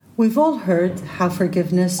We've all heard how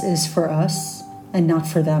forgiveness is for us and not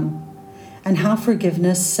for them, and how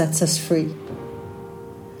forgiveness sets us free.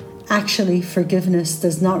 Actually, forgiveness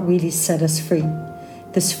does not really set us free.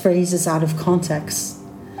 This phrase is out of context.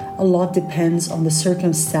 A lot depends on the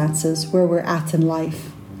circumstances where we're at in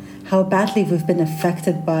life, how badly we've been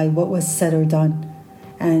affected by what was said or done,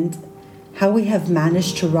 and how we have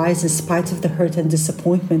managed to rise in spite of the hurt and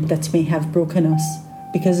disappointment that may have broken us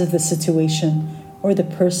because of the situation or the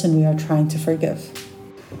person we are trying to forgive.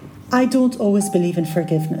 I don't always believe in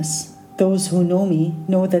forgiveness. Those who know me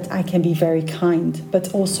know that I can be very kind,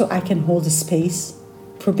 but also I can hold a space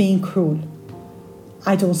for being cruel.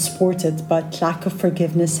 I don't support it, but lack of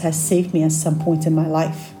forgiveness has saved me at some point in my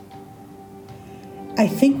life. I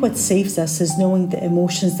think what saves us is knowing the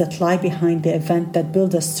emotions that lie behind the event that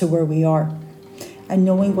build us to where we are, and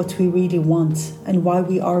knowing what we really want and why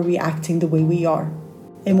we are reacting the way we are.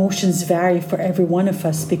 Emotions vary for every one of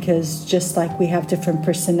us because just like we have different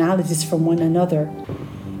personalities from one another,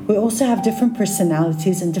 we also have different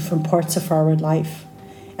personalities in different parts of our life.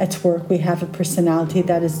 At work, we have a personality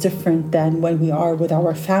that is different than when we are with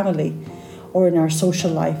our family or in our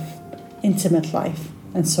social life, intimate life,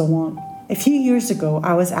 and so on. A few years ago,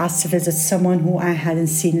 I was asked to visit someone who I hadn't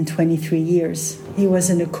seen in 23 years. He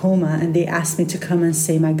was in a coma and they asked me to come and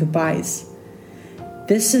say my goodbyes.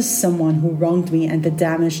 This is someone who wronged me and the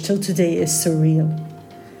damage till today is surreal.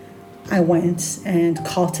 I went and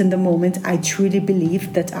caught in the moment I truly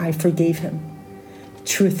believed that I forgave him.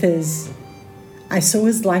 Truth is, I saw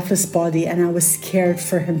his lifeless body and I was scared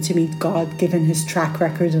for him to meet God given his track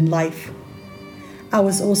record in life. I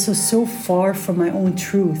was also so far from my own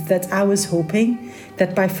truth that I was hoping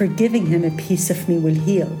that by forgiving him a piece of me will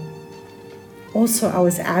heal. Also, I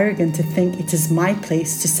was arrogant to think it is my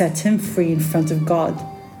place to set him free in front of God.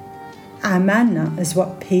 Amanna is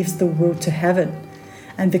what paves the road to heaven,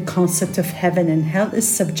 and the concept of heaven and hell is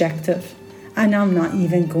subjective, and I'm not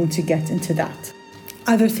even going to get into that.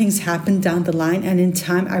 Other things happened down the line, and in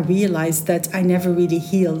time I realized that I never really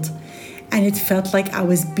healed, and it felt like I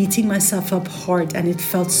was beating myself up hard, and it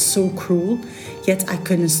felt so cruel, yet I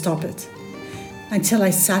couldn't stop it. Until I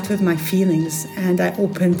sat with my feelings and I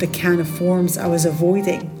opened the can of worms I was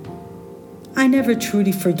avoiding. I never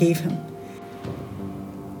truly forgave him.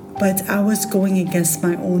 But I was going against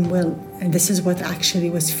my own will, and this is what actually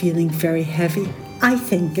was feeling very heavy. I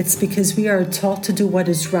think it's because we are taught to do what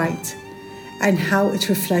is right and how it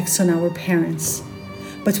reflects on our parents.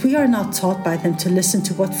 But we are not taught by them to listen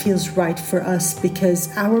to what feels right for us because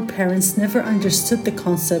our parents never understood the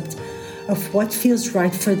concept of what feels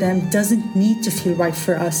right for them doesn't need to feel right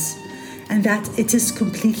for us, and that it is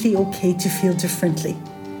completely okay to feel differently.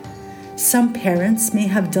 Some parents may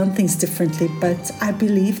have done things differently, but I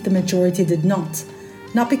believe the majority did not.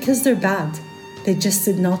 Not because they're bad, they just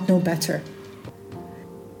did not know better.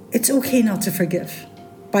 It's okay not to forgive.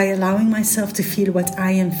 By allowing myself to feel what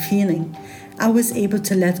I am feeling, I was able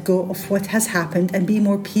to let go of what has happened and be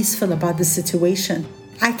more peaceful about the situation.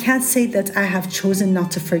 I can't say that I have chosen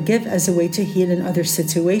not to forgive as a way to heal in other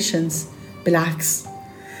situations. Relax.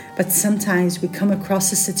 But sometimes we come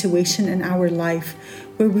across a situation in our life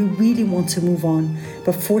where we really want to move on,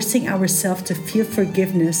 but forcing ourselves to feel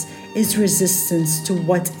forgiveness is resistance to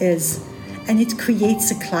what is, and it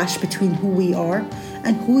creates a clash between who we are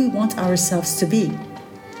and who we want ourselves to be.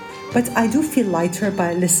 But I do feel lighter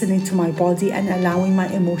by listening to my body and allowing my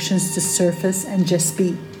emotions to surface and just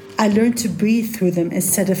be. I learned to breathe through them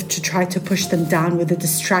instead of to try to push them down with a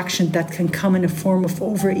distraction that can come in a form of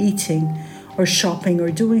overeating or shopping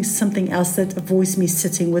or doing something else that avoids me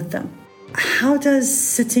sitting with them. How does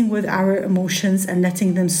sitting with our emotions and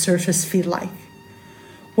letting them surface feel like?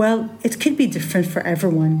 Well, it could be different for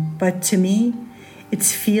everyone, but to me,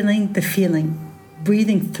 it's feeling the feeling,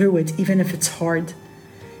 breathing through it even if it's hard,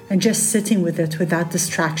 and just sitting with it without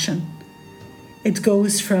distraction. It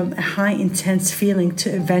goes from a high intense feeling to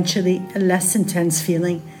eventually a less intense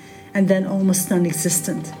feeling and then almost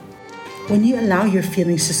non-existent. When you allow your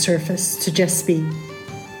feelings to surface, to just be,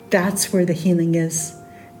 that's where the healing is.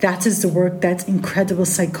 That is the work that incredible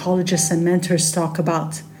psychologists and mentors talk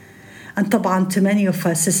about. And طبعاً, to many of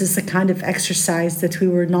us, this is the kind of exercise that we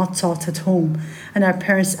were not taught at home and our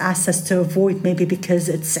parents asked us to avoid, maybe because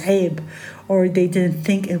it's aib or they didn't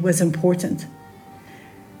think it was important.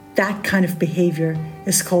 That kind of behavior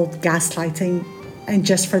is called gaslighting. And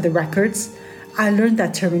just for the records, I learned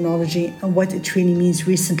that terminology and what it really means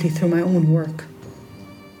recently through my own work.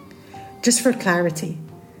 Just for clarity,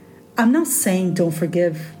 I'm not saying don't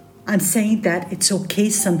forgive. I'm saying that it's okay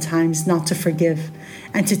sometimes not to forgive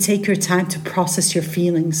and to take your time to process your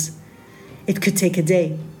feelings. It could take a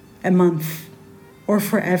day, a month, or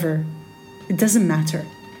forever. It doesn't matter.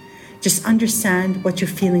 Just understand what your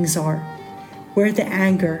feelings are, where the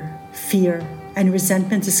anger, fear, and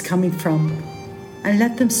resentment is coming from, and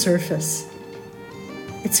let them surface.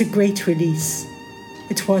 It's a great release.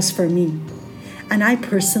 It was for me. And I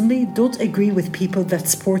personally don't agree with people that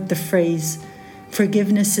sport the phrase,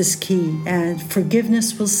 forgiveness is key and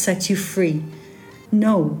forgiveness will set you free.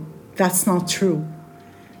 No, that's not true.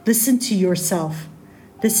 Listen to yourself.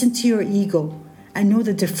 Listen to your ego and know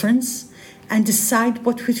the difference and decide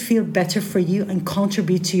what would feel better for you and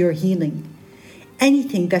contribute to your healing.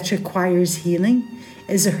 Anything that requires healing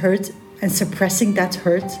is a hurt, and suppressing that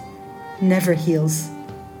hurt never heals.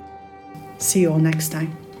 See you all next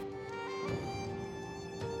time.